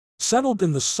settled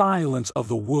in the silence of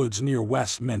the woods near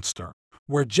Westminster,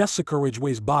 where Jessica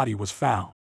Ridgeway's body was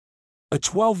found. A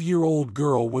 12-year-old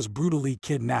girl was brutally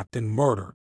kidnapped and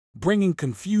murdered, bringing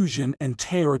confusion and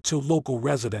terror to local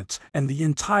residents and the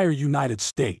entire United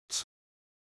States.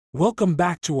 Welcome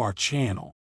back to our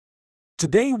channel.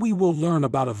 Today we will learn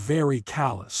about a very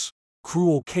callous,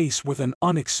 cruel case with an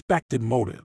unexpected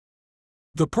motive.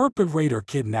 The perpetrator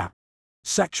kidnapped,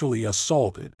 sexually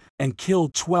assaulted, and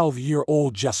killed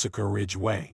 12-year-old Jessica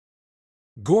Ridgeway.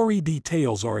 Gory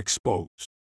details are exposed,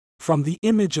 from the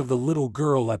image of the little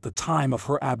girl at the time of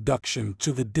her abduction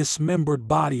to the dismembered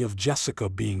body of Jessica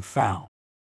being found.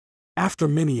 After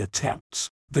many attempts,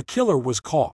 the killer was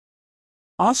caught.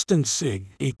 Austin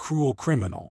Sigg, a cruel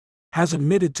criminal, has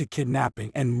admitted to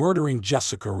kidnapping and murdering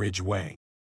Jessica Ridgeway.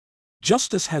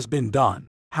 Justice has been done,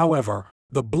 however.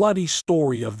 The bloody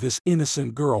story of this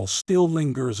innocent girl still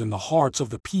lingers in the hearts of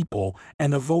the people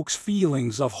and evokes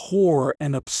feelings of horror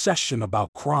and obsession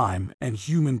about crime and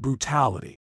human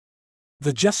brutality.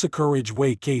 The Jessica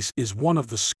Ridgeway case is one of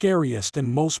the scariest and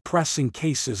most pressing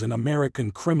cases in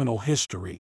American criminal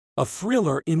history, a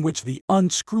thriller in which the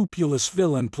unscrupulous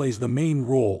villain plays the main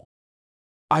role.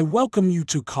 I welcome you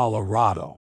to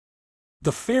Colorado.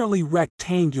 The fairly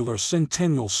rectangular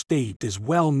Centennial State is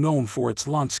well known for its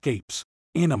landscapes,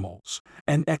 animals,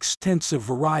 and extensive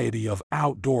variety of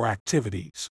outdoor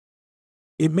activities.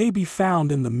 It may be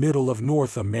found in the middle of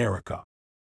North America.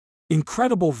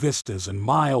 Incredible vistas and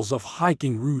miles of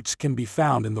hiking routes can be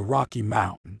found in the Rocky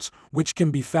Mountains, which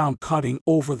can be found cutting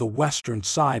over the western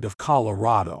side of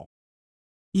Colorado.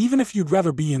 Even if you'd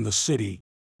rather be in the city,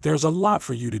 there's a lot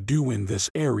for you to do in this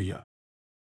area.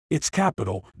 Its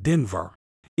capital, Denver,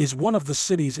 is one of the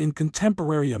cities in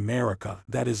contemporary America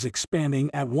that is expanding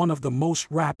at one of the most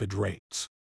rapid rates,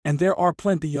 and there are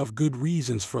plenty of good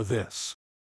reasons for this.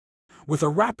 With a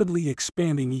rapidly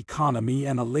expanding economy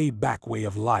and a laid-back way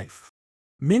of life,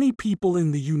 many people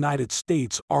in the United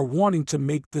States are wanting to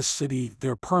make this city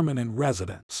their permanent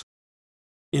residence.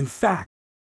 In fact,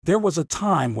 there was a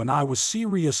time when I was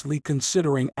seriously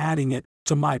considering adding it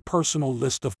to my personal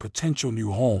list of potential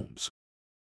new homes.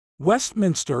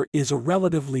 Westminster is a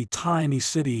relatively tiny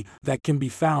city that can be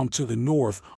found to the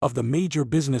north of the major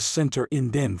business center in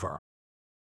Denver.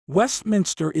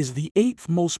 Westminster is the 8th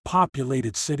most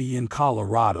populated city in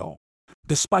Colorado,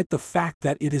 despite the fact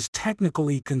that it is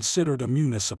technically considered a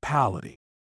municipality.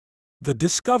 The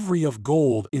discovery of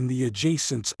gold in the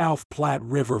adjacent South Platte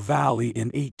River Valley in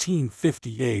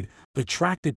 1858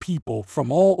 attracted people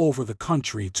from all over the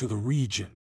country to the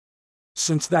region.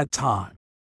 Since that time,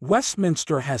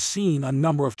 Westminster has seen a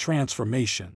number of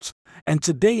transformations, and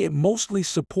today it mostly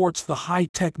supports the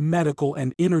high-tech medical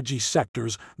and energy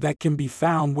sectors that can be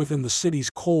found within the city's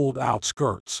cold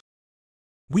outskirts.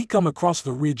 We come across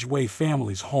the Ridgeway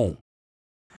family's home.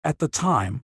 At the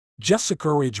time,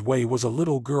 Jessica Ridgeway was a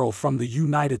little girl from the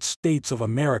United States of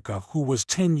America who was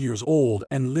 10 years old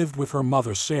and lived with her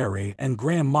mother Sarah and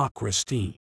grandma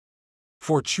Christine.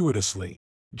 Fortuitously,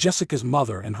 Jessica's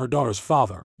mother and her daughter's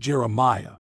father,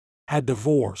 Jeremiah, had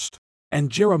divorced, and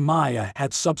Jeremiah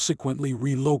had subsequently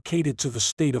relocated to the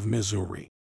state of Missouri.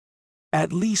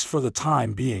 At least for the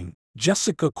time being,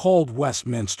 Jessica called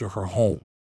Westminster her home.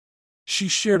 She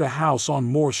shared a house on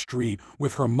Moore Street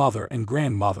with her mother and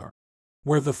grandmother,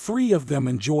 where the three of them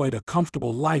enjoyed a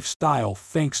comfortable lifestyle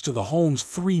thanks to the home's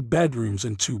 3 bedrooms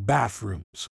and 2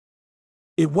 bathrooms.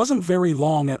 It wasn't very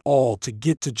long at all to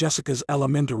get to Jessica's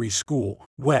elementary school,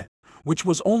 which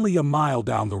was only a mile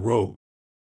down the road.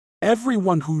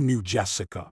 Everyone who knew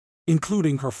Jessica,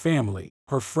 including her family,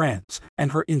 her friends,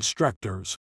 and her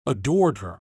instructors, adored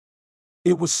her.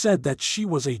 It was said that she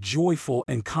was a joyful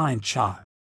and kind child.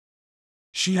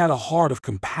 She had a heart of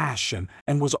compassion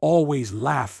and was always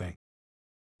laughing.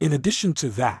 In addition to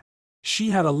that,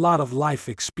 she had a lot of life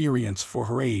experience for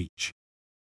her age.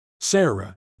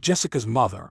 Sarah, Jessica's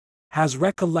mother, has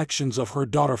recollections of her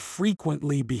daughter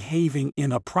frequently behaving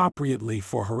inappropriately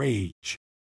for her age.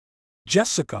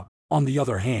 Jessica, on the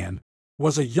other hand,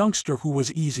 was a youngster who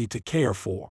was easy to care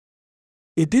for.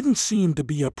 It didn't seem to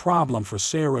be a problem for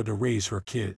Sarah to raise her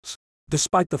kids,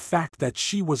 despite the fact that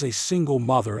she was a single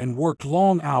mother and worked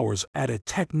long hours at a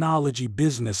technology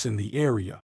business in the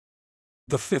area.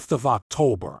 The 5th of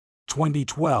October,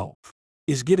 2012,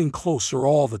 is getting closer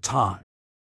all the time.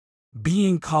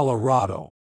 Being Colorado,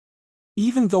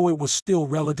 even though it was still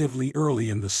relatively early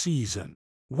in the season,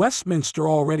 Westminster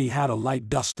already had a light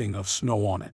dusting of snow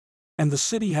on it, and the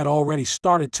city had already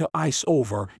started to ice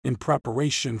over in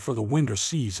preparation for the winter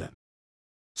season.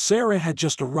 Sarah had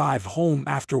just arrived home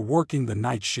after working the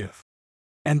night shift,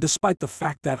 and despite the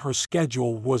fact that her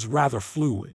schedule was rather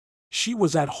fluid, she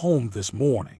was at home this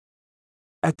morning.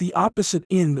 At the opposite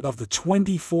end of the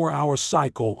 24-hour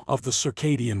cycle of the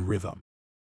circadian rhythm.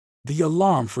 The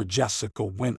alarm for Jessica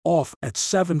went off at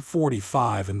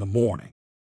 7:45 in the morning.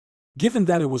 Given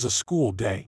that it was a school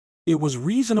day, it was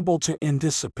reasonable to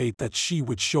anticipate that she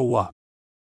would show up.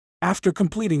 After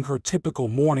completing her typical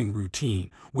morning routine,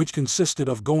 which consisted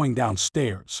of going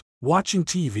downstairs, watching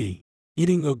TV,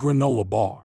 eating a granola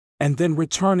bar, and then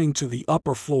returning to the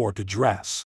upper floor to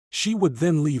dress, she would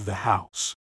then leave the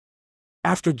house.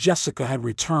 After Jessica had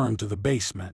returned to the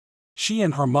basement, she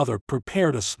and her mother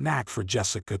prepared a snack for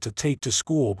Jessica to take to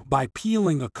school by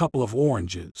peeling a couple of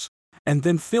oranges, and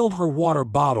then filled her water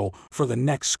bottle for the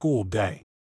next school day.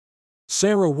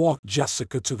 Sarah walked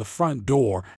Jessica to the front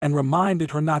door and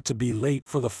reminded her not to be late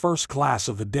for the first class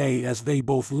of the day as they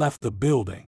both left the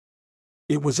building.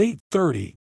 It was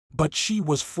 8:30, but she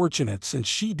was fortunate since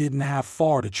she didn't have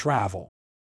far to travel.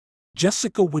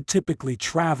 Jessica would typically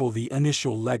travel the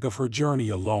initial leg of her journey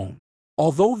alone,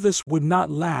 although this would not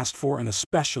last for an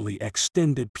especially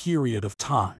extended period of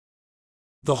time.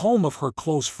 The home of her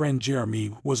close friend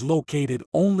Jeremy was located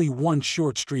only one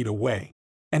short street away,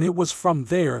 and it was from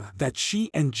there that she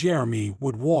and Jeremy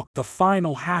would walk the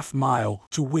final half-mile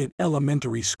to Witt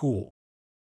Elementary School.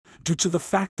 Due to the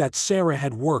fact that Sarah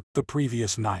had worked the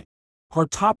previous night, her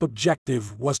top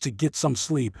objective was to get some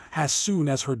sleep as soon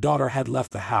as her daughter had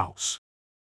left the house.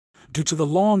 Due to the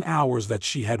long hours that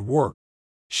she had worked,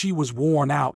 she was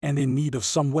worn out and in need of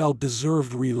some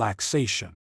well-deserved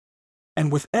relaxation.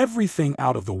 And with everything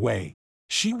out of the way,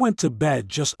 she went to bed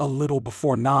just a little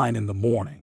before 9 in the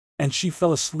morning, and she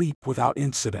fell asleep without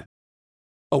incident,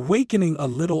 awakening a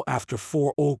little after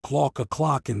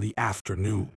 4:00 in the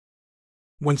afternoon.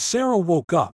 When Sarah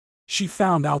woke up, she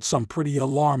found out some pretty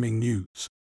alarming news.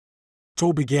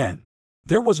 To begin,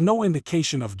 there was no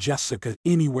indication of Jessica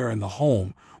anywhere in the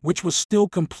home, which was still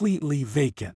completely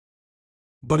vacant.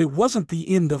 But it wasn't the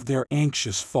end of their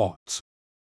anxious thoughts.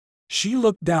 She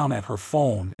looked down at her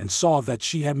phone and saw that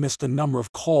she had missed a number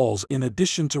of calls in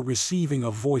addition to receiving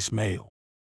a voicemail.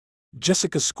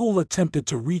 Jessica's school attempted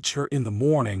to reach her in the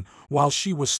morning while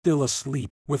she was still asleep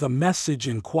with a message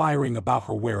inquiring about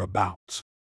her whereabouts.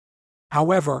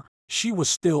 However, she was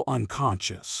still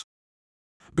unconscious.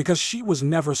 Because she was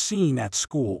never seen at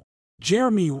school,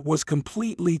 Jeremy was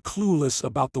completely clueless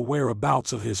about the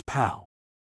whereabouts of his pal.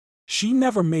 She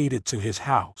never made it to his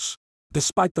house,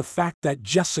 despite the fact that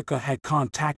Jessica had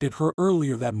contacted her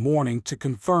earlier that morning to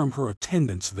confirm her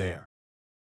attendance there.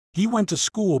 He went to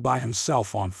school by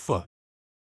himself on foot.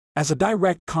 As a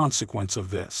direct consequence of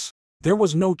this, there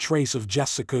was no trace of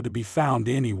Jessica to be found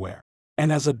anywhere,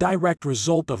 and as a direct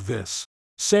result of this,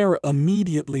 Sarah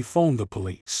immediately phoned the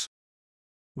police.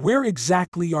 Where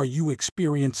exactly are you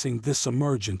experiencing this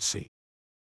emergency?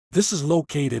 This is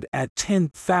located at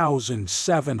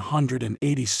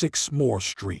 10,786 Moore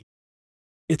Street.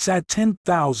 It's at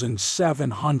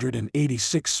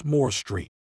 10,786 Moore Street.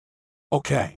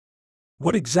 Okay.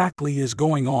 What exactly is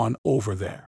going on over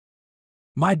there?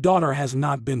 My daughter has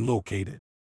not been located.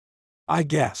 I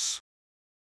guess.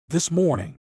 This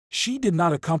morning, she did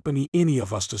not accompany any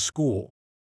of us to school.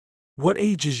 What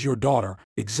age is your daughter,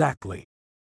 exactly?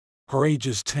 Her age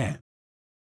is 10.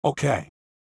 Okay.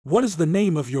 What is the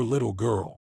name of your little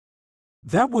girl?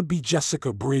 That would be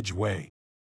Jessica Ridgeway.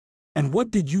 And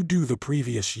what did you do the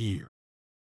previous year?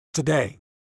 Today,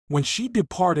 when she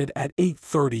departed at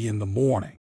 8:30 in the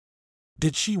morning.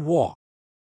 Did she walk?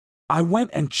 I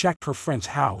went and checked her friend's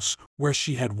house where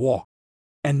she had walked,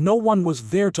 and no one was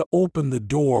there to open the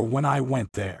door when I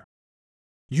went there.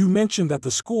 You mentioned that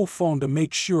the school phoned to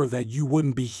make sure that you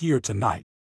wouldn't be here tonight,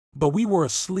 but we were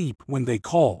asleep when they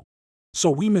called, so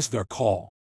we missed their call.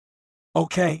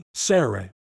 Okay,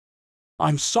 Sarah.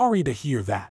 I'm sorry to hear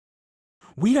that.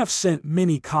 We have sent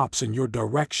many cops in your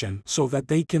direction so that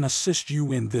they can assist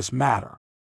you in this matter.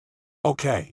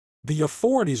 Okay. The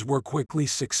authorities were quickly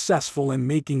successful in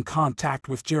making contact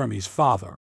with Jeremy's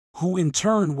father, who in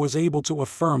turn was able to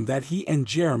affirm that he and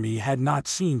Jeremy had not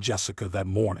seen Jessica that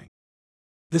morning.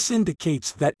 This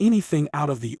indicates that anything out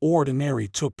of the ordinary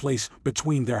took place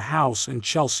between their house and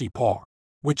Chelsea Park,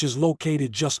 which is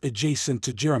located just adjacent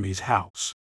to Jeremy's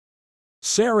house.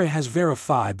 Sarah has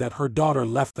verified that her daughter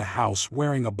left the house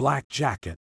wearing a black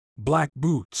jacket, black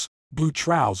boots, blue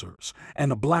trousers,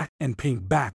 and a black and pink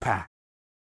backpack.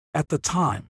 At the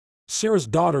time, Sarah's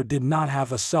daughter did not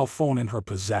have a cell phone in her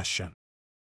possession.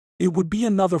 It would be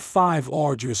another 5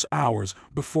 arduous hours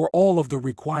before all of the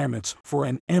requirements for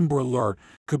an Amber Alert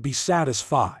could be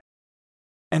satisfied.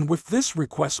 And with this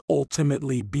request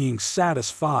ultimately being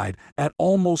satisfied at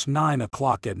almost 9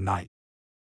 o'clock at night.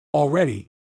 Already,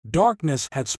 Darkness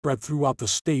had spread throughout the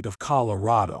state of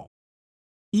Colorado.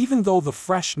 Even though the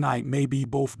fresh night may be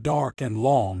both dark and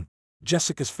long,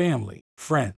 Jessica's family,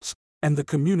 friends, and the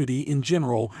community in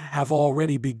general have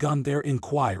already begun their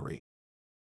inquiry.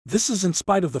 This is in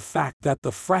spite of the fact that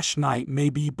the fresh night may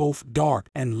be both dark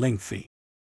and lengthy.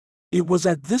 It was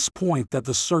at this point that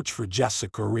the search for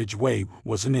Jessica Ridgeway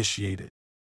was initiated.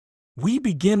 We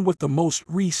begin with the most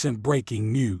recent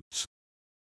breaking news.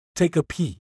 Take a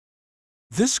peek.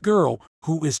 This girl,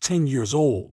 who is 10 years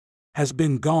old, has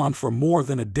been gone for more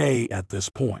than a day at this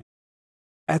point.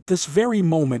 At this very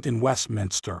moment in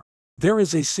Westminster, there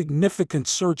is a significant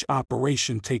search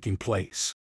operation taking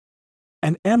place.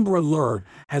 An Amber Alert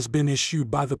has been issued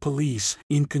by the police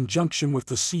in conjunction with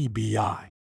the CBI.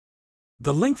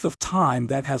 The length of time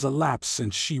that has elapsed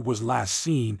since she was last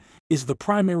seen is the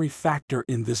primary factor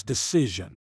in this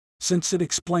decision, since it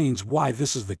explains why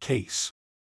this is the case.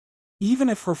 Even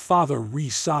if her father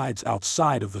resides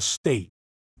outside of the state,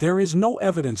 there is no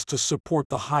evidence to support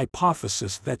the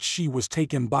hypothesis that she was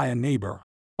taken by a neighbor,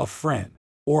 a friend,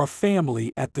 or a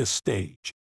family at this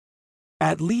stage.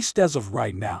 At least as of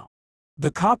right now,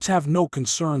 the cops have no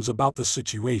concerns about the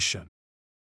situation.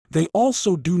 They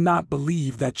also do not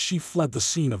believe that she fled the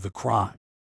scene of the crime.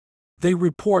 They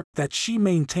report that she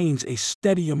maintains a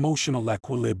steady emotional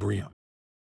equilibrium.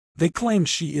 They claim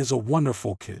she is a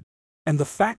wonderful kid, and the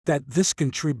fact that this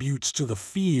contributes to the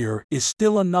fear is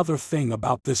still another thing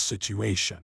about this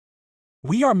situation.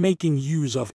 We are making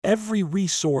use of every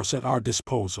resource at our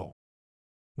disposal.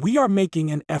 We are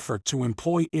making an effort to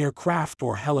employ aircraft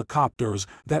or helicopters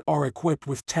that are equipped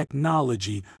with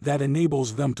technology that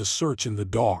enables them to search in the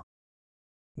dark.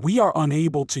 We are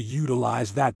unable to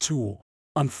utilize that tool,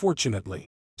 unfortunately,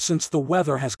 since the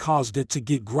weather has caused it to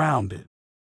get grounded.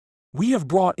 We have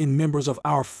brought in members of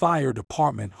our fire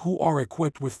department who are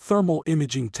equipped with thermal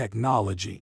imaging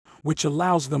technology, which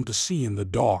allows them to see in the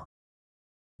dark.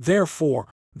 Therefore,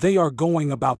 they are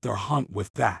going about their hunt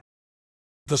with that.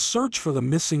 The search for the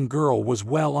missing girl was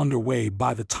well underway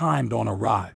by the time dawn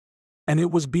arrived, and it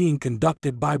was being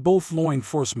conducted by both law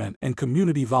enforcement and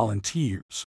community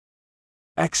volunteers.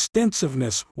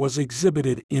 Extensiveness was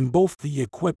exhibited in both the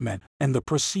equipment and the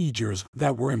procedures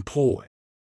that were employed.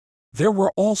 There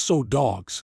were also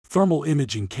dogs, thermal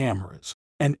imaging cameras,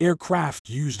 and aircraft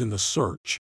used in the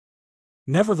search.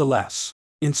 Nevertheless,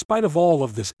 in spite of all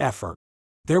of this effort,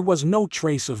 there was no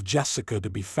trace of Jessica to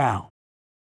be found.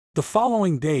 The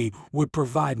following day would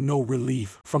provide no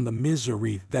relief from the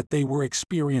misery that they were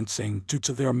experiencing due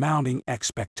to their mounting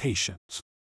expectations.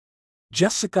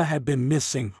 Jessica had been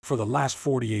missing for the last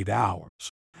 48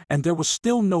 hours, and there was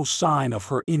still no sign of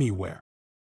her anywhere.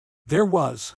 There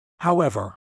was,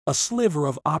 however, a sliver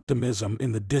of optimism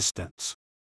in the distance.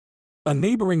 A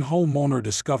neighboring homeowner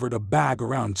discovered a bag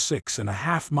around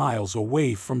 6.5 miles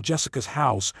away from Jessica's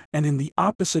house and in the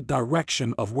opposite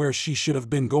direction of where she should have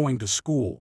been going to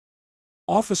school.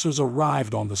 Officers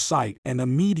arrived on the site and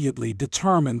immediately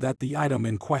determined that the item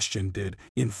in question did,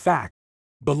 in fact,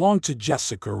 belong to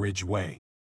Jessica Ridgeway.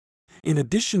 In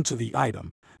addition to the item,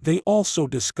 they also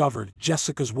discovered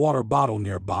Jessica's water bottle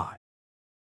nearby.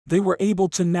 They were able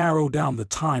to narrow down the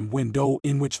time window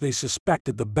in which they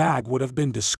suspected the bag would have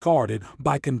been discarded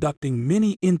by conducting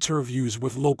many interviews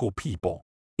with local people,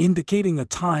 indicating a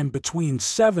time between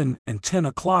 7 and 10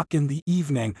 o'clock in the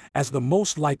evening as the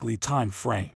most likely time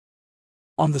frame.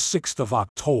 On the 6th of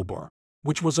October,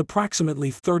 which was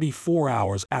approximately 34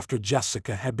 hours after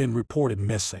Jessica had been reported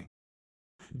missing,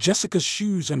 Jessica's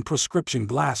shoes and prescription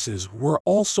glasses were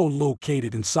also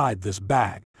located inside this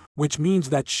bag, which means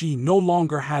that she no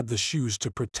longer had the shoes to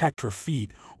protect her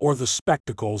feet or the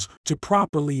spectacles to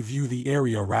properly view the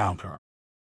area around her.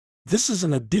 This is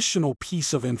an additional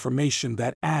piece of information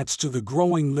that adds to the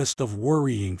growing list of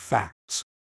worrying facts.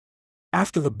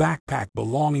 After the backpack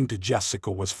belonging to Jessica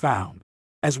was found,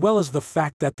 as well as the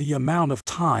fact that the amount of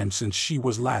time since she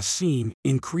was last seen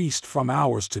increased from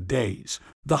hours to days,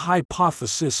 the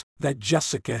hypothesis that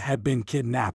Jessica had been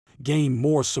kidnapped gained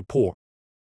more support.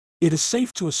 It is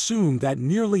safe to assume that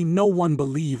nearly no one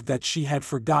believed that she had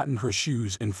forgotten her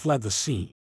shoes and fled the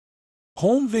scene.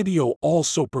 Home video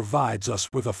also provides us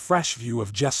with a fresh view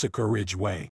of Jessica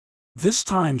Ridgeway, this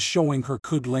time showing her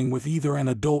cuddling with either an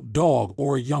adult dog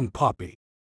or a young puppy.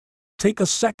 Take a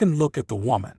second look at the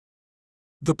woman.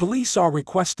 The police are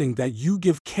requesting that you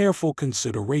give careful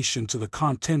consideration to the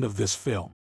content of this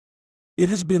film. It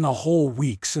has been a whole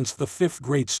week since the 5th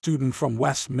grade student from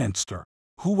Westminster,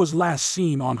 who was last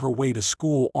seen on her way to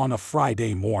school on a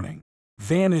Friday morning,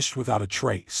 vanished without a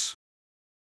trace.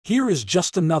 Here is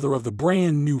just another of the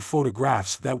brand new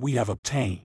photographs that we have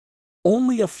obtained.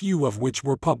 only a few of which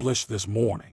were published this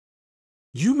morning.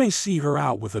 You may see her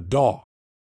out with a dog.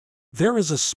 There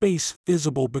is a space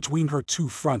visible between her two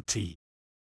front teeth.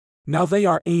 Now they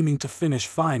are aiming to finish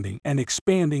finding and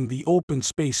expanding the open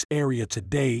space area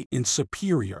today in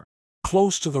Superior,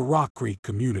 close to the Rock Creek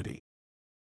community.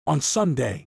 On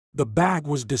Sunday, the bag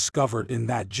was discovered in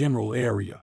that general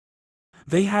area.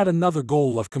 They had another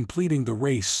goal of completing the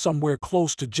race somewhere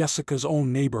close to Jessica's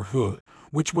own neighborhood,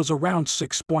 which was around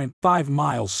 6.5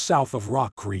 miles south of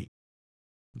Rock Creek.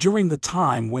 During the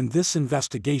time when this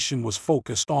investigation was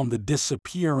focused on the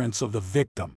disappearance of the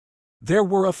victim, there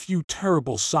were a few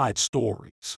terrible side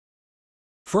stories.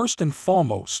 First and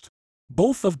foremost,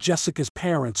 both of Jessica's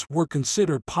parents were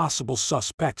considered possible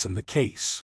suspects in the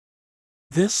case.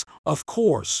 This, of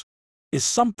course, is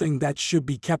something that should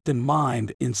be kept in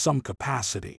mind in some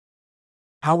capacity.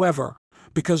 However,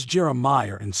 because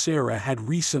Jeremiah and Sarah had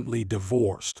recently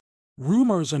divorced,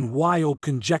 rumors and wild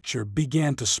conjecture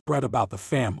began to spread about the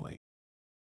family.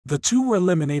 The two were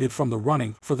eliminated from the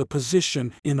running for the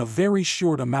position in a very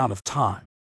short amount of time,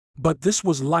 but this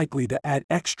was likely to add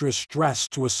extra stress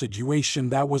to a situation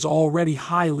that was already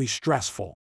highly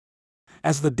stressful.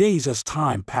 As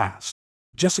time passed,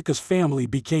 Jessica's family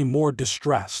became more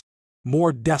distressed,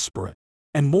 more desperate,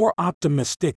 and more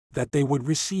optimistic that they would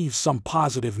receive some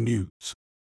positive news.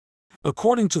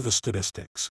 According to the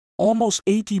statistics, almost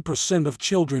 80% of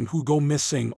children who go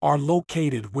missing are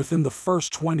located within the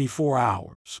first 24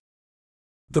 hours.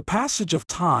 The passage of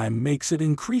time makes it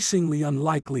increasingly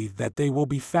unlikely that they will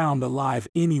be found alive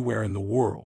anywhere in the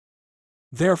world.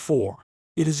 Therefore,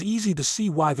 it is easy to see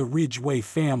why the Ridgeway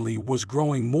family was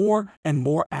growing more and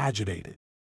more agitated.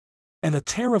 And a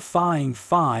terrifying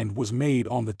find was made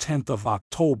on the 10th of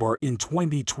October in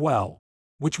 2012,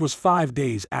 which was 5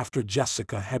 days after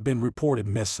Jessica had been reported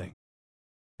missing.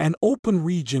 An open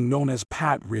region known as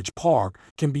Pat Ridge Park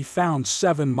can be found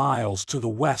 7 miles to the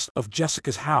west of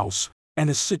Jessica's house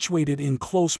and is situated in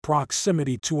close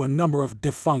proximity to a number of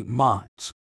defunct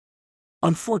mines.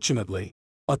 Unfortunately,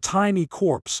 a tiny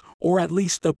corpse, or at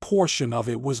least a portion of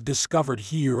it, was discovered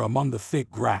here among the thick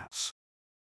grass.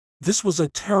 This was a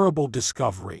terrible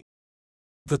discovery.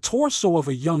 The torso of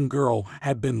a young girl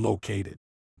had been located,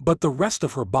 but the rest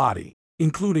of her body,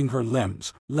 including her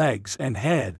limbs, legs, and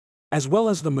head, as well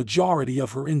as the majority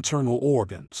of her internal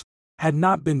organs, had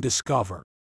not been discovered.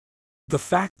 The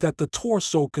fact that the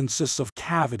torso consists of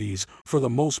cavities for the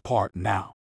most part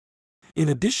now. In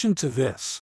addition to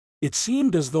this, it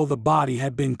seemed as though the body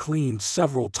had been cleaned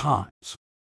several times.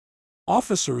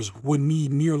 Officers would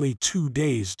need nearly 2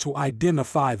 days to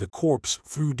identify the corpse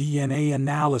through DNA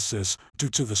analysis due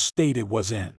to the state it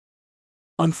was in.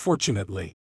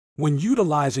 Unfortunately, when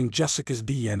utilizing Jessica's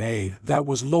DNA that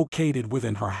was located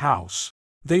within her house,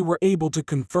 they were able to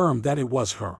confirm that it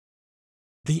was her.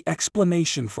 The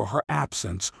explanation for her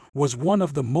absence was one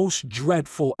of the most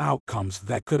dreadful outcomes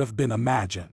that could have been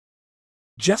imagined.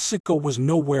 Jessica was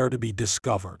nowhere to be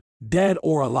discovered, dead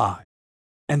or alive,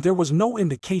 and there was no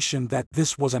indication that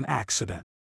this was an accident.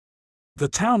 The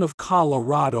town of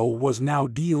Colorado was now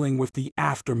dealing with the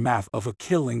aftermath of a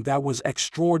killing that was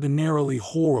extraordinarily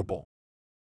horrible.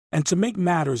 And to make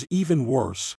matters even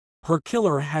worse, her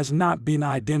killer has not been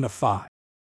identified.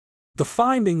 The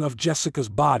finding of Jessica's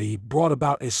body brought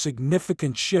about a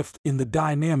significant shift in the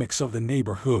dynamics of the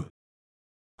neighborhood.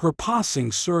 Her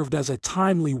passing served as a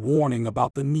timely warning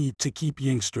about the need to keep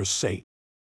youngsters safe.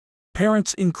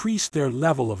 Parents increased their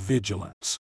level of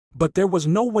vigilance, but there was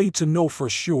no way to know for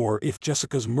sure if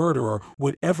Jessica's murderer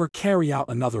would ever carry out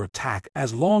another attack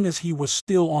as long as he was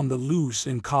still on the loose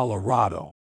in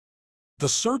Colorado. The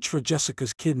search for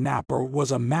Jessica's kidnapper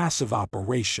was a massive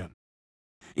operation.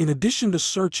 In addition to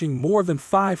searching more than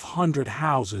 500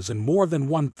 houses and more than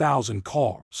 1,000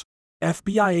 cars,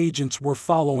 FBI agents were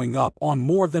following up on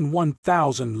more than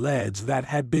 1,000 leads that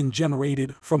had been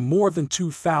generated from more than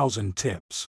 2,000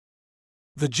 tips.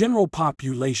 The general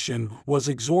population was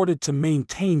exhorted to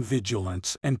maintain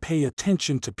vigilance and pay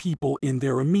attention to people in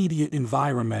their immediate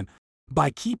environment by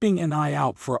keeping an eye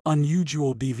out for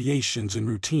unusual deviations in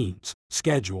routines,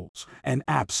 schedules, and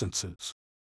absences.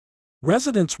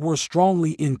 Residents were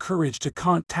strongly encouraged to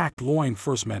contact law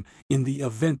enforcement in the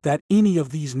event that any of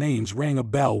these names rang a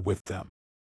bell with them.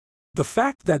 The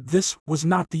fact that this was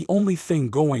not the only thing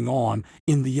going on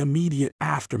in the immediate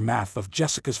aftermath of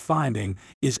Jessica's finding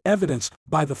is evidenced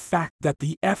by the fact that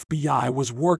the FBI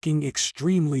was working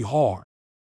extremely hard.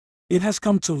 It has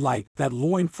come to light that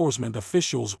law enforcement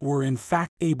officials were in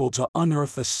fact able to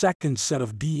unearth a second set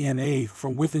of DNA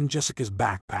from within Jessica's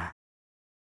backpack.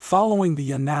 Following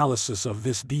the analysis of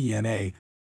this DNA,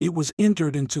 it was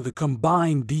entered into the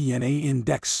combined DNA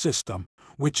index system,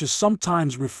 which is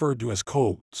sometimes referred to as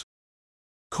codes.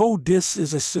 CODIS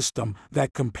is a system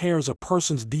that compares a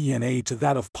person's DNA to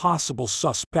that of possible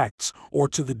suspects or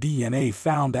to the DNA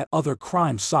found at other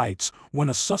crime sites when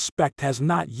a suspect has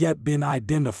not yet been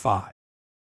identified.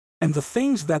 And the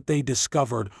things that they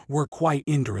discovered were quite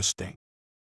interesting.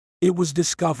 It was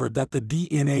discovered that the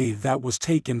DNA that was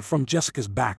taken from Jessica's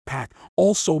backpack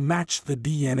also matched the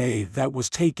DNA that was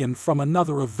taken from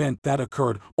another event that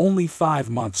occurred only 5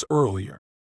 months earlier.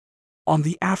 On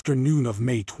the afternoon of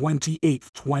May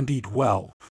 28,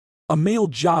 2012, a male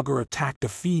jogger attacked a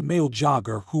female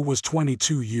jogger who was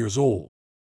 22 years old.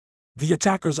 The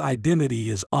attacker's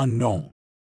identity is unknown.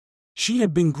 She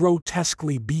had been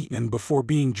grotesquely beaten before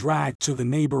being dragged to the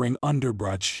neighboring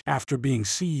underbrush after being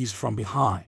seized from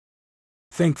behind.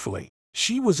 Thankfully,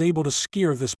 she was able to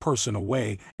scare this person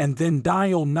away and then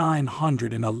dial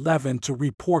 911 to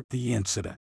report the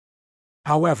incident.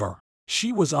 However,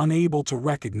 she was unable to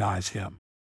recognize him,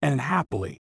 and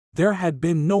happily, there had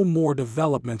been no more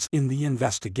developments in the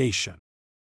investigation.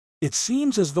 It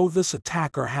seems as though this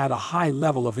attacker had a high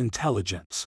level of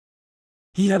intelligence.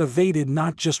 He had evaded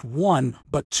not just one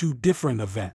but 2 different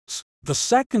events, the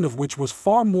second of which was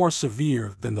far more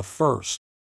severe than the first.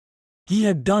 He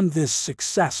had done this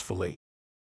successfully,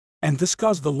 and this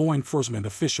caused the law enforcement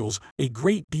officials a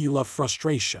great deal of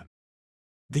frustration.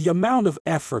 The amount of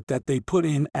effort that they put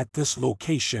in at this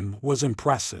location was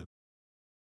impressive.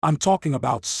 I'm talking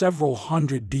about several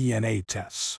hundred DNA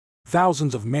tests,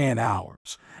 thousands of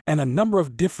man-hours, and a number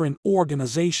of different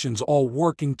organizations all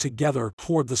working together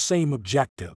toward the same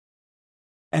objective.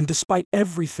 And despite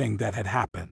everything that had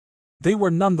happened, they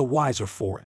were none the wiser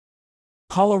for it.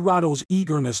 Colorado's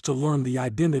eagerness to learn the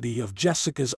identity of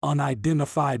Jessica's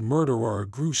unidentified murderer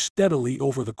grew steadily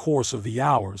over the course of the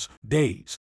hours,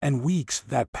 days, and weeks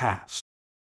that passed.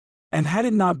 And had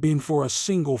it not been for a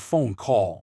single phone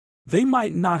call, they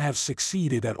might not have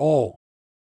succeeded at all.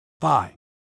 Hi.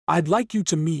 I'd like you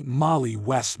to meet Molly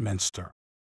Westminster.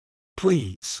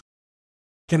 Please.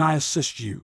 Can I assist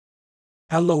you?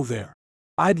 Hello there.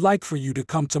 I'd like for you to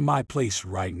come to my place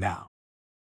right now.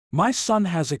 My son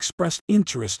has expressed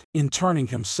interest in turning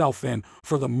himself in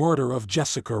for the murder of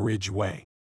Jessica Ridgeway.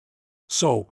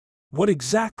 So, what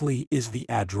exactly is the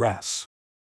address?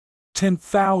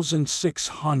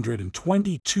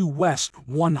 10,622 West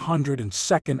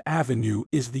 102nd Avenue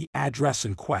is the address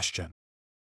in question.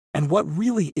 And what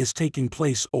really is taking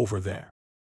place over there?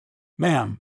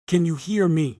 Ma'am, can you hear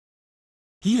me?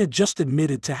 He had just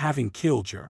admitted to having killed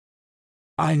her.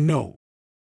 I know.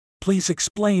 Please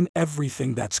explain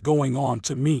everything that's going on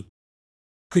to me.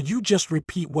 Could you just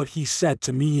repeat what he said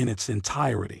to me in its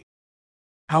entirety?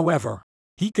 However,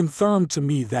 he confirmed to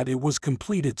me that it was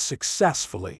completed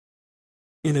successfully.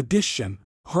 In addition,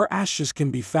 her ashes can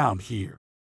be found here.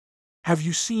 Have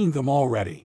you seen them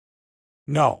already?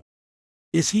 No.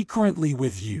 Is he currently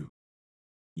with you?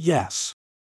 Yes.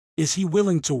 Is he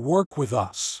willing to work with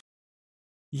us?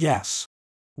 Yes.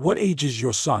 What age is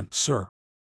your son, sir?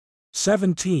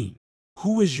 17.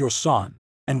 Who is your son,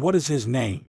 and what is his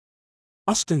name?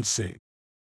 Austin C.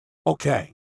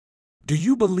 Okay. Do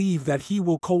you believe that he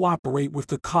will cooperate with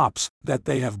the cops that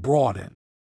they have brought in?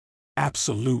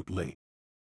 Absolutely.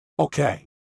 Okay.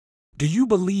 Do you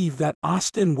believe that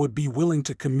Austin would be willing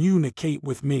to communicate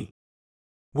with me?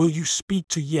 Will you speak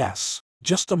to yes?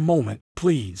 Just a moment,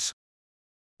 please.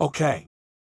 Okay.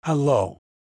 Hello.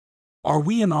 Are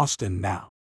we in Austin now?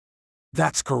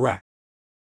 That's correct.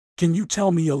 Can you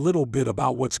tell me a little bit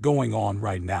about what's going on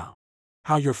right now?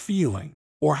 How you're feeling,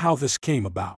 or how this came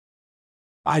about?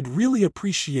 I'd really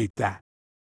appreciate that.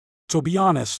 To be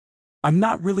honest, I'm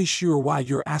not really sure why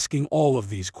you're asking all of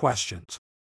these questions.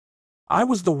 I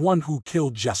was the one who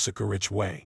killed Jessica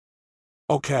Ridgeway.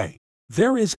 Okay,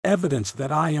 there is evidence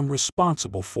that I am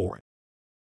responsible for it.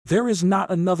 There is not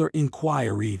another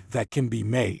inquiry that can be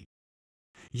made.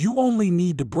 You only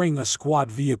need to bring a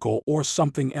squad vehicle or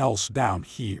something else down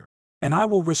here, and I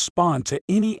will respond to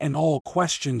any and all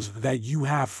questions that you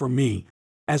have for me,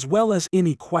 as well as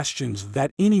any questions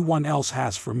that anyone else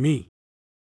has for me.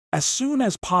 As soon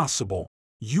as possible,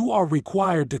 you are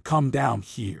required to come down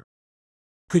here.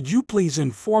 Could you please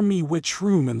inform me which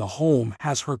room in the home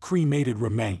has her cremated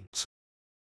remains?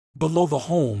 Below the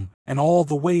home and all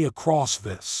the way across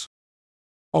this.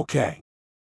 Okay.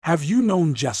 Have you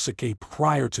known Jessica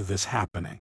prior to this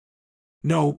happening?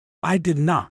 No, I did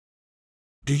not.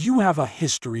 Do you have a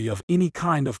history of any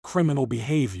kind of criminal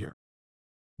behavior?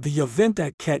 The event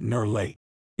at Kettner Lake,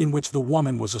 in which the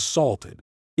woman was assaulted,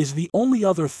 is the only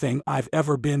other thing I've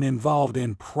ever been involved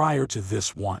in prior to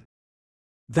this one.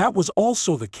 That was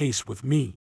also the case with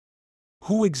me.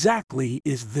 Who exactly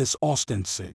is this Austin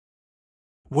Sig?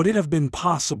 Would it have been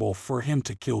possible for him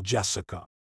to kill Jessica?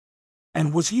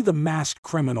 And was he the masked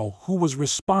criminal who was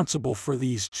responsible for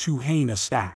these two heinous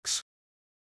acts?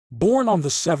 Born on the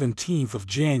 17th of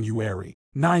January,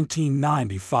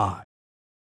 1995,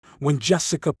 when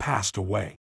Jessica passed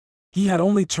away, he had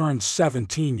only turned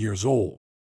 17 years old.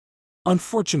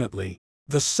 Unfortunately,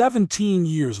 the 17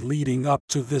 years leading up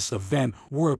to this event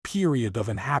were a period of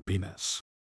unhappiness.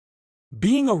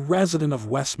 Being a resident of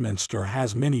Westminster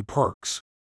has many perks.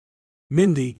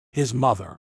 Mindy, his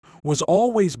mother, was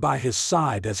always by his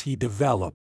side as he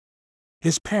developed.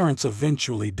 His parents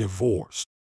eventually divorced.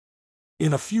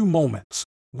 In a few moments,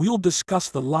 we'll discuss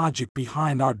the logic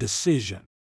behind our decision.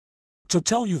 To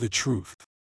tell you the truth,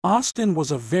 Austin was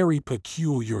a very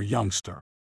peculiar youngster.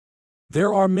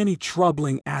 There are many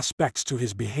troubling aspects to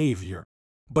his behavior,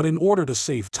 but in order to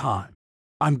save time,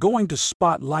 I'm going to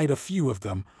spotlight a few of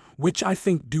them, which I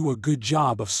think do a good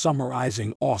job of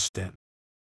summarizing Austin.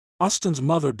 Austin's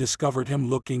mother discovered him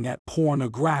looking at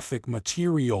pornographic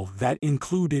material that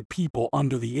included people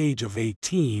under the age of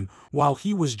 18 while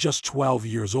he was just 12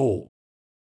 years old.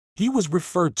 He was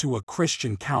referred to a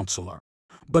Christian counselor,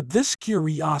 but this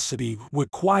curiosity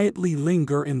would quietly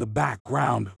linger in the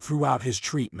background throughout his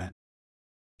treatment.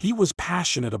 He was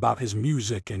passionate about his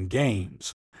music and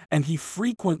games, and he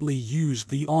frequently used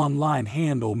the online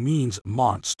handle Means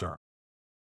Monster.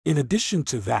 In addition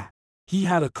to that, he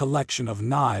had a collection of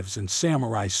knives and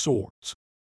samurai swords.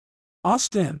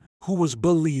 Austin, who was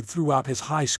bullied throughout his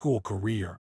high school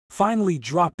career, finally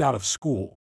dropped out of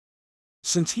school.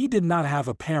 Since he did not have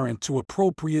a parent to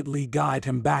appropriately guide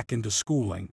him back into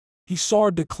schooling, he saw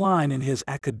a decline in his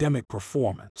academic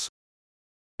performance.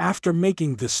 After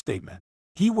making this statement,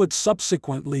 he would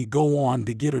subsequently go on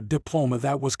to get a diploma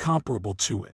that was comparable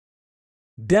to it.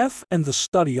 Death and the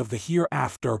study of the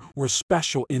hereafter were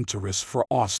special interests for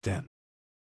Austin.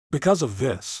 Because of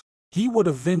this, he would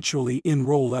eventually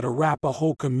enroll at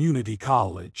Arapahoe Community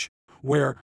College,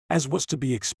 where, as was to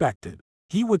be expected,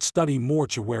 he would study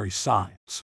mortuary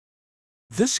science.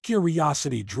 This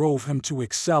curiosity drove him to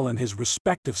excel in his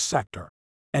respective sector,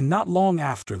 and not long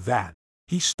after that,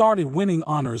 he started winning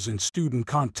honors in student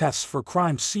contests for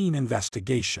crime scene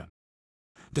investigation.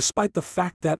 Despite the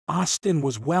fact that Austin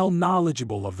was well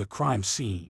knowledgeable of the crime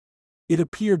scene, it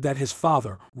appeared that his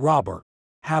father, Robert,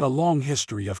 had a long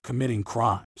history of committing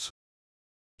crimes.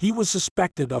 He was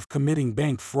suspected of committing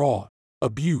bank fraud,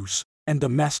 abuse, and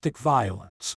domestic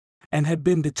violence, and had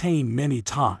been detained many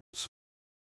times.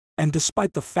 And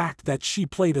despite the fact that she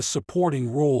played a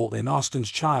supporting role in Austin's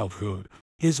childhood,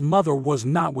 his mother was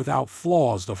not without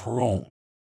flaws of her own.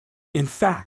 In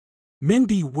fact,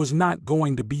 Mindy was not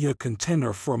going to be a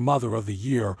contender for Mother of the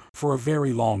Year for a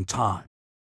very long time.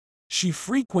 She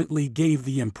frequently gave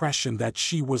the impression that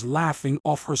she was laughing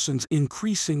off her son's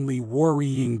increasingly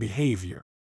worrying behavior.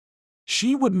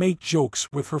 She would make jokes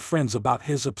with her friends about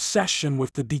his obsession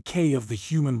with the decay of the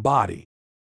human body.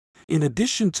 In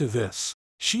addition to this,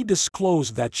 she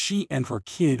disclosed that she and her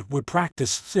kid would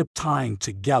practice zip tying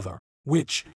together,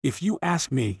 which, if you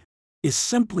ask me, is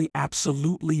simply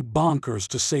absolutely bonkers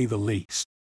to say the least.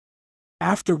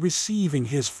 After receiving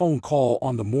his phone call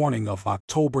on the morning of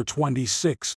October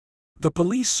 26, the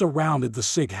police surrounded the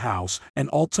Sig house and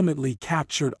ultimately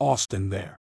captured Austin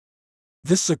there.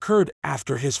 This occurred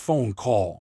after his phone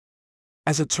call.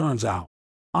 As it turns out,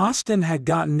 Austin had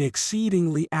gotten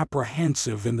exceedingly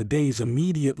apprehensive in the days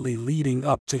immediately leading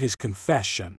up to his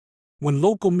confession, when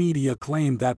local media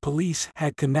claimed that police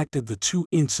had connected the two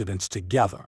incidents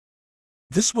together.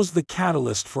 This was the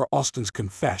catalyst for Austin's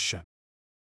confession.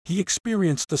 He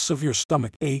experienced a severe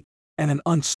stomach ache and an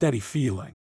unsteady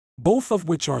feeling, both of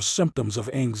which are symptoms of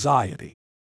anxiety.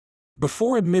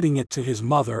 Before admitting it to his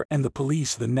mother and the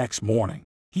police the next morning,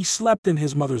 he slept in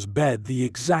his mother's bed the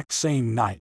exact same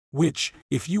night, which,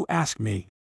 if you ask me,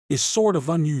 is sort of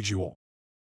unusual.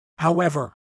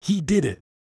 However, he did it.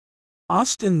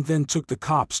 Austin then took the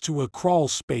cops to a crawl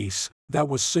space that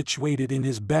was situated in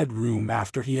his bedroom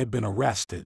after he had been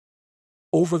arrested.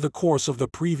 Over the course of the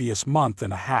previous month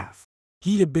and a half,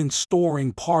 he had been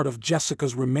storing part of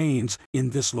Jessica's remains in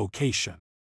this location.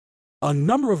 A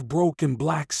number of broken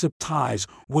black zip ties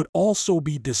would also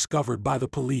be discovered by the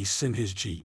police in his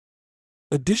Jeep.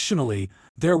 Additionally,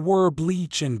 there were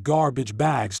bleach and garbage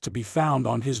bags to be found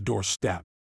on his doorstep.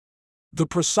 The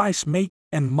precise make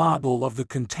and model of the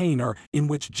container in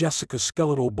which Jessica's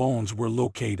skeletal bones were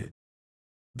located.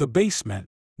 The basement,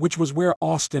 which was where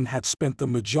Austin had spent the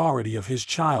majority of his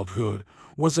childhood,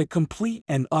 was a complete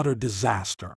and utter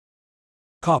disaster.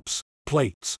 Cups,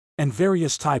 plates, and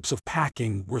various types of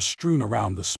packing were strewn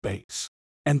around the space.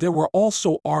 And there were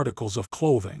also articles of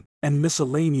clothing and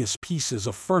miscellaneous pieces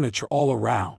of furniture all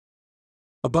around.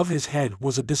 Above his head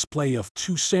was a display of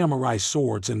 2 samurai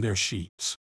swords in their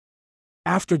sheaths.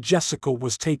 After Jessica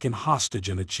was taken hostage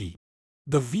in a jeep,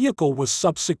 the vehicle was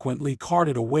subsequently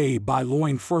carted away by law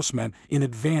enforcement in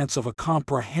advance of a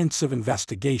comprehensive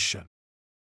investigation.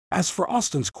 As for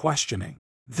Austin's questioning,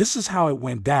 this is how it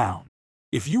went down.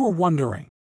 If you were wondering,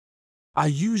 I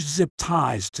used zip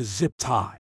ties to zip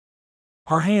tie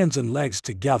her hands and legs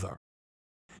together.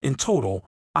 In total,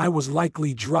 I was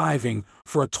likely driving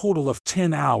for a total of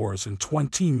 10 hours and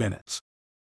 20 minutes.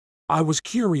 I was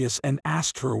curious and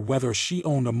asked her whether she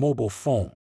owned a mobile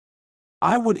phone.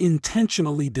 I would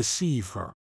intentionally deceive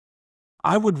her.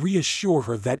 I would reassure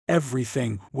her that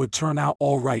everything would turn out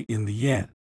all right in the end.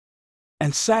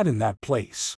 And sat in that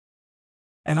place.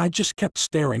 And I just kept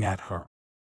staring at her.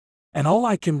 And all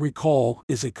I can recall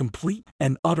is a complete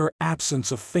and utter absence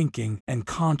of thinking and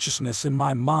consciousness in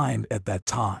my mind at that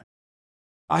time.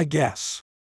 I guess.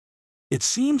 It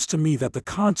seems to me that the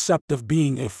concept of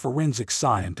being a forensic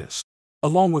scientist,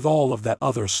 along with all of that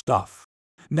other stuff,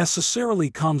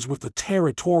 necessarily comes with the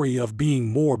territory of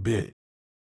being morbid.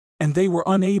 And they were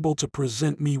unable to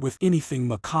present me with anything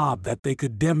macabre that they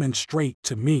could demonstrate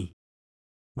to me.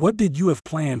 What did you have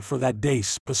planned for that day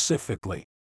specifically?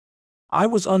 I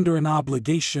was under an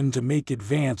obligation to make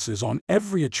advances on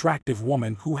every attractive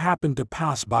woman who happened to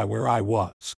pass by where I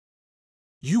was.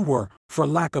 You were, for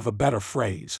lack of a better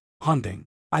phrase, hunting,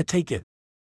 I take it.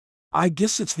 I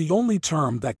guess it's the only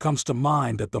term that comes to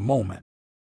mind at the moment.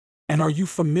 And are you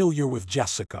familiar with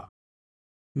Jessica?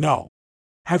 No.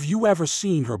 Have you ever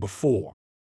seen her before?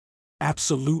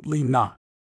 Absolutely not.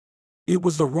 It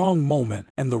was the wrong moment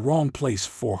and the wrong place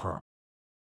for her.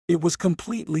 It was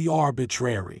completely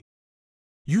arbitrary.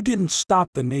 You didn't stop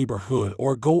the neighborhood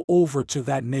or go over to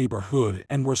that neighborhood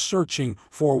and were searching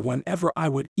for whenever I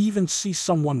would even see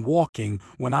someone walking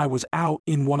when I was out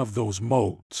in one of those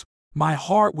modes. My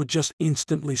heart would just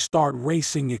instantly start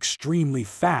racing extremely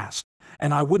fast,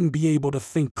 and I wouldn't be able to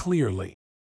think clearly.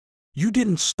 You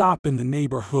didn't stop in the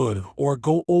neighborhood or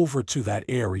go over to that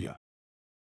area.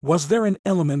 Was there an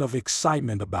element of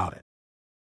excitement about it?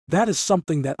 That is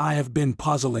something that I have been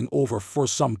puzzling over for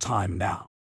some time now.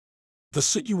 The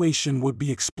situation would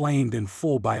be explained in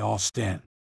full by Austin.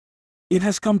 It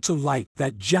has come to light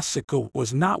that Jessica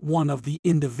was not one of the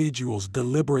individuals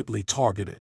deliberately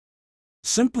targeted.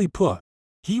 Simply put,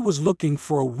 he was looking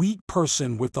for a weak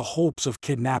person with the hopes of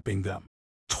kidnapping them,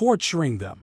 torturing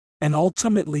them, and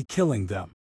ultimately killing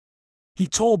them. He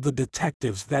told the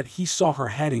detectives that he saw her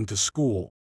heading to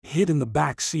school, hid in the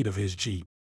back seat of his Jeep,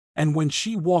 and when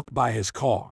she walked by his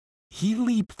car, he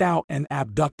leaped out and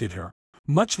abducted her,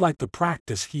 much like the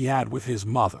practice he had with his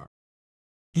mother.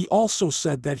 He also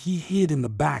said that he hid in the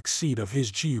back seat of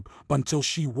his Jeep until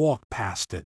she walked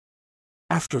past it.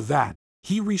 After that,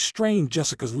 he restrained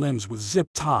Jessica's limbs with zip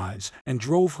ties and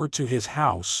drove her to his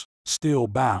house, still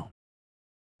bound.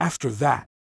 After that,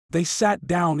 they sat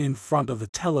down in front of the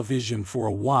television for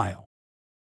a while.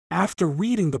 After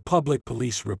reading the public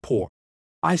police report,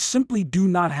 I simply do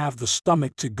not have the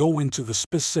stomach to go into the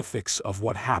specifics of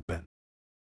what happened.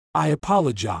 I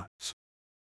apologize.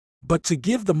 But to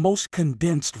give the most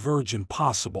condensed version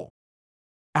possible.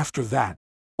 After that,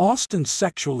 Austin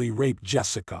sexually raped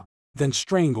Jessica, then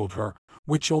strangled her,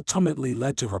 which ultimately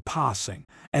led to her passing,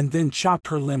 and then chopped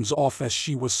her limbs off as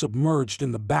she was submerged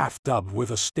in the bathtub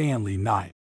with a Stanley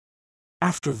knife.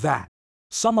 After that,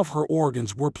 some of her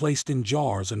organs were placed in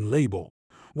jars and labeled,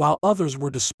 while others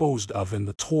were disposed of in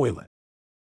the toilet.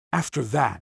 After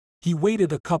that, he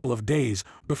waited a couple of days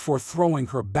before throwing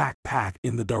her backpack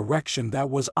in the direction that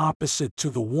was opposite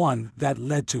to the one that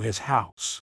led to his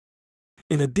house.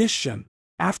 In addition,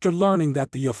 after learning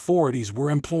that the authorities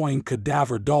were employing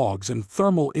cadaver dogs and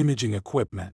thermal imaging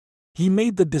equipment, he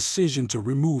made the decision to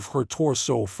remove her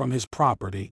torso from his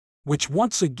property, which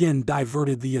once again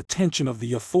diverted the attention of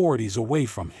the authorities away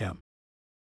from him.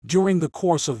 During the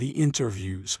course of the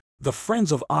interviews, the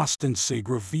friends of Austin Sig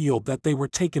revealed that they were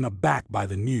taken aback by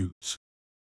the news.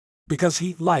 Because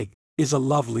he, is a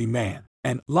lovely man,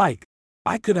 and,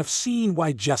 I could have seen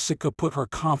why Jessica put her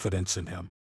confidence in him,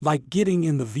 like getting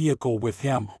in the vehicle with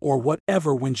him or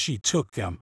whatever when she took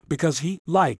him, because he,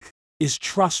 is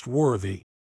trustworthy.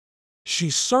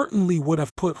 She certainly would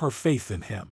have put her faith in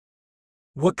him.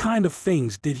 What kind of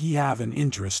things did he have an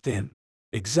interest in?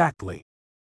 Exactly.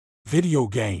 Video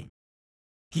game.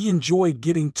 He enjoyed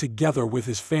getting together with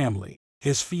his family,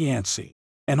 his fiancée,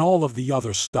 and all of the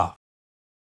other stuff.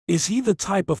 Is he the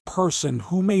type of person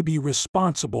who may be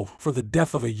responsible for the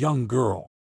death of a young girl?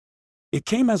 It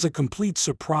came as a complete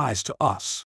surprise to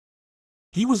us.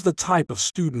 He was the type of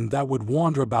student that would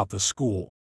wander about the school,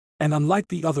 and unlike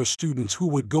the other students who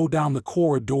would go down the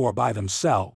corridor by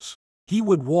themselves, he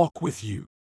would walk with you.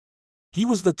 He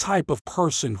was the type of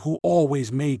person who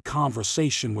always made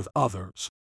conversation with others,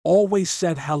 always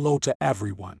said hello to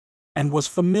everyone, and was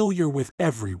familiar with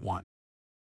everyone.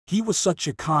 He was such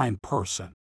a kind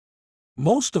person.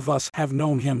 Most of us have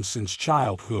known him since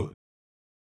childhood.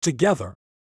 Together,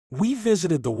 we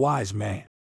visited the wise man.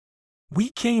 We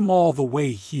came all the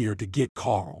way here to get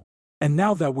Carl, and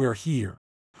now that we're here,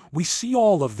 we see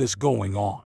all of this going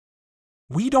on.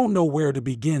 We don't know where to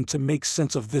begin to make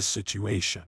sense of this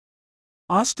situation.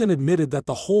 Austin admitted that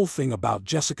the whole thing about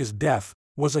Jessica's death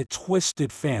was a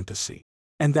twisted fantasy,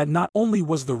 and that not only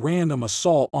was the random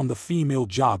assault on the female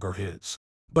jogger his,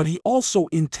 but he also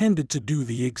intended to do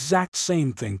the exact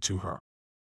same thing to her.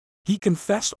 He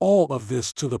confessed all of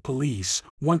this to the police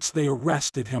once they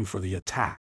arrested him for the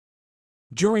attack.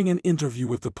 During an interview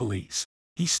with the police,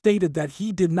 he stated that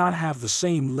he did not have the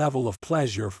same level of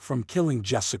pleasure from killing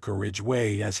Jessica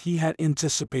Ridgeway as he had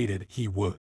anticipated he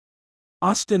would.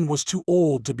 Austin was too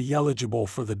old to be eligible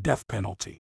for the death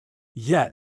penalty.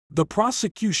 Yet, the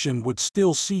prosecution would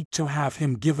still seek to have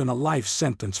him given a life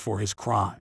sentence for his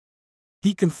crime.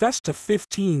 He confessed to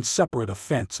 15 separate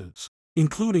offenses,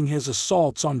 including his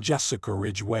assaults on Jessica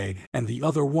Ridgeway and the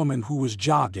other woman who was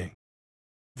jogging.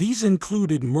 These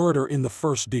included murder in the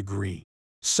first degree,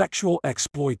 sexual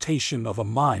exploitation of a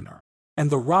minor, and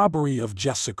the robbery of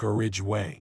Jessica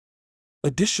Ridgeway.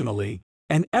 Additionally,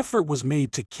 an effort was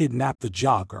made to kidnap the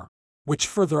jogger, which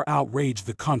further outraged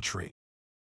the country.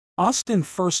 Austin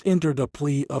first entered a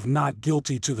plea of not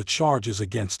guilty to the charges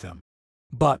against him,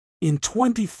 but in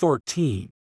 2013,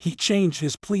 he changed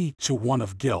his plea to one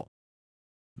of guilt.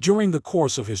 During the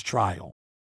course of his trial,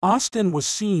 Austin was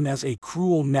seen as a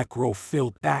cruel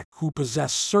necrophiliac who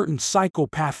possessed certain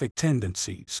psychopathic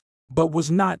tendencies, but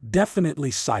was not definitely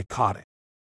psychotic.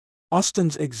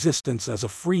 Austin's existence as a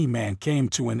free man came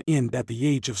to an end at the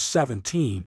age of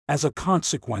 17 as a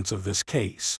consequence of this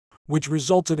case, which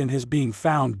resulted in his being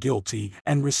found guilty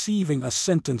and receiving a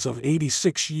sentence of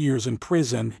 86 years in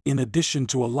prison in addition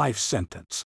to a life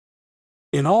sentence.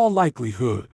 In all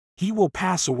likelihood, he will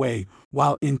pass away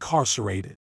while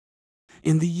incarcerated.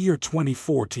 In the year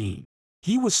 2014,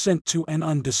 he was sent to an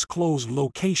undisclosed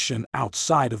location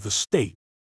outside of the state,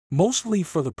 mostly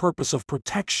for the purpose of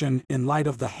protection in light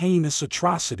of the heinous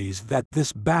atrocities that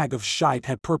this bag of shite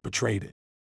had perpetrated.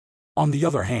 On the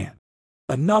other hand,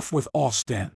 enough with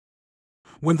Austin.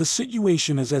 When the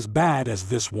situation is as bad as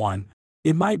this one,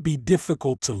 it might be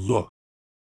difficult to look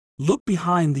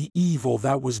behind the evil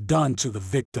that was done to the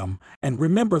victim and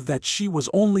remember that she was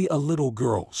only a little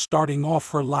girl starting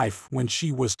off her life when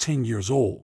she was 10 years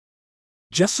old.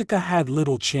 Jessica had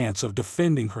little chance of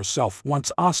defending herself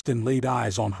once Austin laid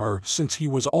eyes on her since he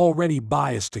was already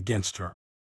biased against her.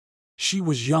 She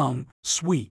was young,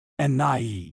 sweet, and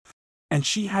naive, and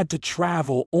she had to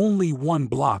travel only 1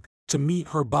 block to meet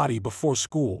her body before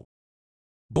school.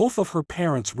 Both of her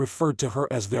parents referred to her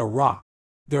as their rock,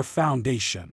 their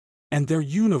foundation, and their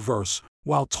universe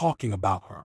while talking about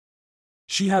her.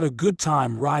 She had a good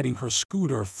time riding her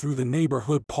scooter through the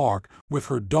neighborhood park with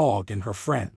her dog and her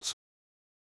friends.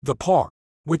 The park,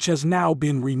 which has now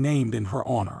been renamed in her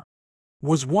honor,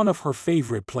 was one of her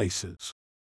favorite places.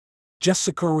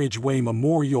 Jessica Ridgeway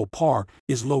Memorial Park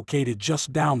is located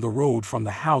just down the road from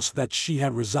the house that she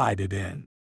had resided in,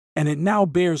 and it now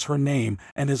bears her name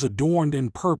and is adorned in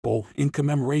purple in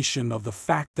commemoration of the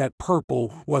fact that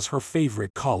purple was her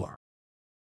favorite color.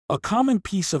 A common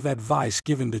piece of advice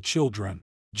given to children,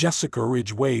 Jessica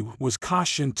Ridgeway was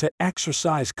cautioned to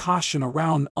exercise caution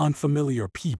around unfamiliar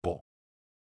people.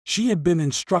 She had been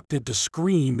instructed to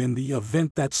scream in the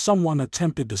event that someone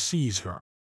attempted to seize her.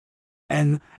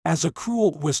 And, as a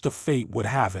cruel twist of fate would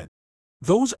have it,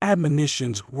 those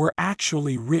admonitions were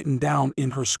actually written down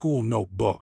in her school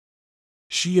notebook.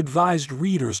 She advised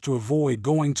readers to avoid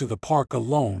going to the park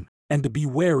alone and to be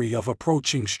wary of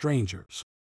approaching strangers.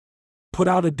 Put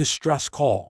out a distress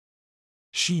call.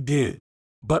 She did,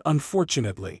 but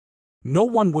unfortunately, no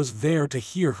one was there to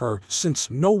hear her since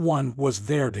no one was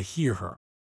there to hear her.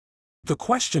 The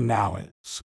question now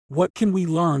is, what can we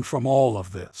learn from all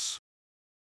of this?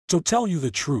 To tell you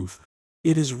the truth,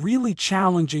 it is really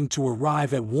challenging to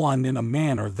arrive at one in a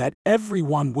manner that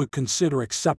everyone would consider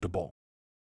acceptable.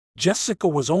 Jessica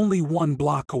was only 1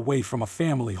 block away from a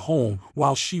family home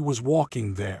while she was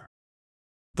walking there.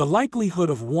 The likelihood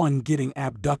of one getting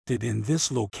abducted in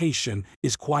this location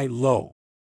is quite low.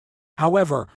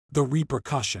 However, the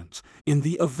repercussions, in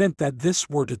the event that this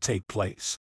were to take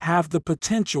place, have the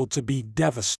potential to be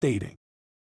devastating.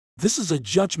 This is a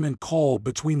judgment call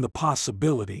between the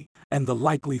possibility and the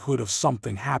likelihood of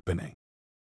something happening.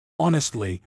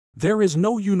 Honestly, there is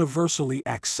no universally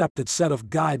accepted set of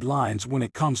guidelines when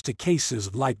it comes to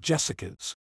cases like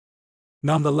Jessica's.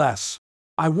 Nonetheless,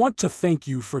 I want to thank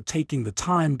you for taking the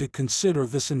time to consider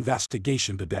this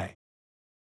investigation today.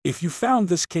 If you found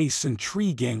this case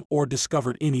intriguing or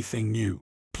discovered anything new,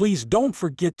 please don't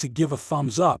forget to give a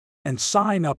thumbs up and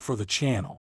sign up for the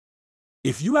channel.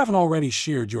 If you haven't already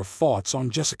shared your thoughts on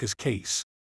Jessica's case,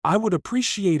 I would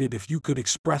appreciate it if you could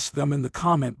express them in the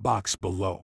comment box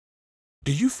below.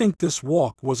 Do you think this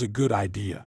walk was a good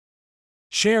idea?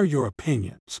 Share your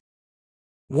opinions.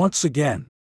 Once again,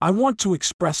 I want to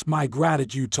express my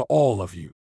gratitude to all of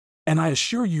you, and I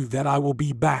assure you that I will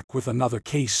be back with another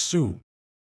case soon.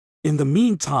 In the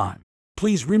meantime,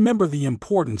 please remember the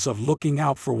importance of looking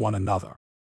out for one another.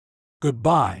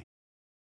 Goodbye.